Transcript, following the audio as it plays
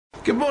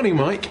Good morning,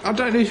 Mike. I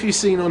don't know if you've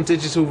seen on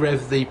Digital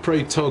Rev the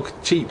ProTog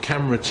cheap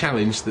camera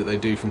challenge that they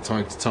do from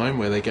time to time,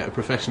 where they get a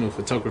professional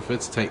photographer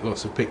to take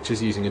lots of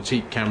pictures using a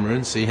cheap camera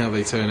and see how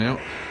they turn out.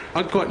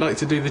 I'd quite like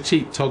to do the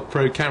cheap TOG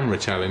Pro camera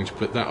challenge,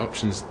 but that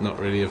option's not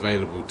really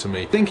available to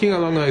me. Thinking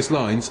along those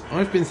lines,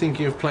 I've been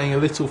thinking of playing a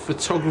little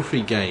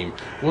photography game,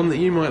 one that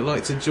you might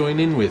like to join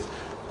in with.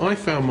 I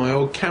found my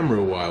old camera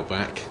a while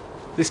back.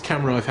 This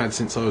camera I've had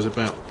since I was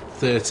about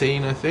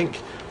 13, I think.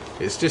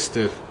 It's just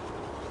a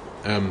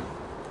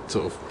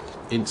sort of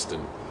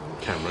instant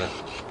camera.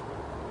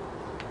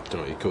 Don't know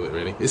what you call it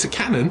really. It's a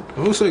Canon.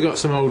 I've also got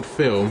some old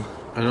film,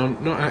 and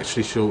I'm not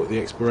actually sure what the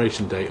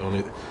expiration date on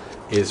it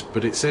is,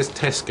 but it says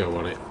Tesco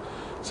on it,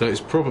 so it's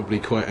probably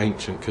quite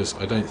ancient, because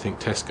I don't think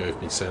Tesco have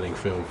been selling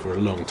film for a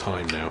long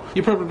time now.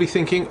 You're probably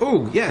thinking,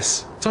 oh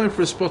yes, time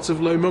for a spot of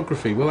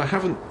lomography. Well, I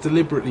haven't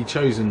deliberately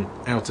chosen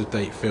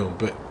out-of-date film,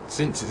 but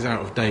since it's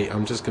out of date,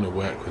 I'm just going to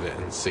work with it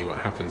and see what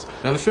happens.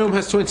 Now the film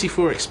has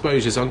 24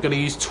 exposures. I'm going to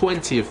use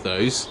 20 of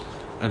those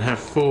and have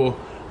 4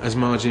 as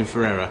margin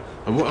for error.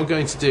 And what I'm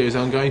going to do is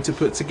I'm going to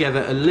put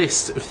together a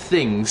list of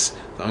things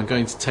that I'm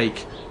going to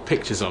take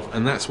pictures of,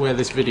 and that's where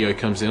this video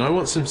comes in. I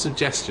want some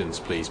suggestions,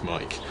 please,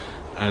 Mike,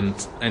 and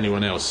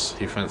anyone else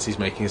who fancies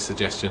making a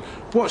suggestion.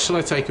 What shall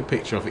I take a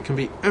picture of? It can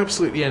be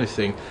absolutely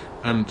anything,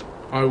 and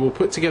I will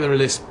put together a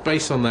list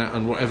based on that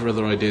and whatever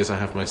other ideas I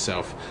have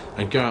myself,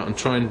 and go out and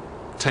try and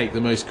take the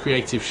most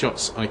creative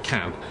shots I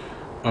can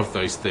of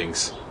those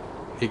things.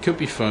 It could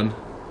be fun,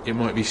 it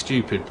might be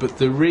stupid, but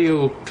the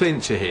real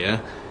clincher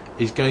here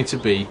is going to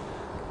be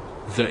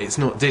that it's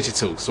not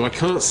digital, so I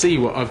can't see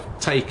what I've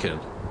taken.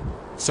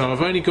 So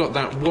I've only got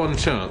that one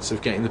chance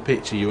of getting the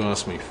picture you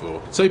asked me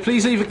for. So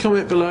please leave a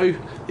comment below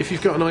if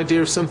you've got an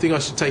idea of something I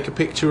should take a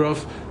picture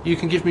of. You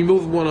can give me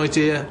more than one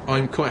idea.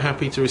 I'm quite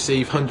happy to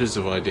receive hundreds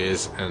of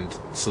ideas and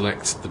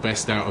select the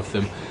best out of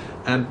them.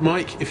 And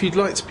Mike, if you'd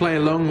like to play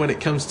along when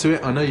it comes to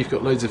it, I know you've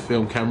got loads of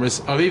film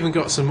cameras. I've even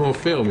got some more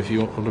film if you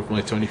want one of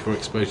my 24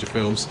 exposure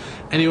films.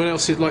 Anyone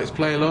else who'd like to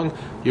play along,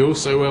 you're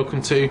also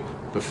welcome to.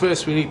 But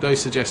first we need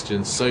those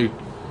suggestions, so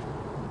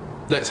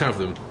let's have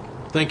them.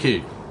 Thank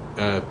you.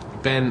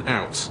 Ben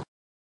out.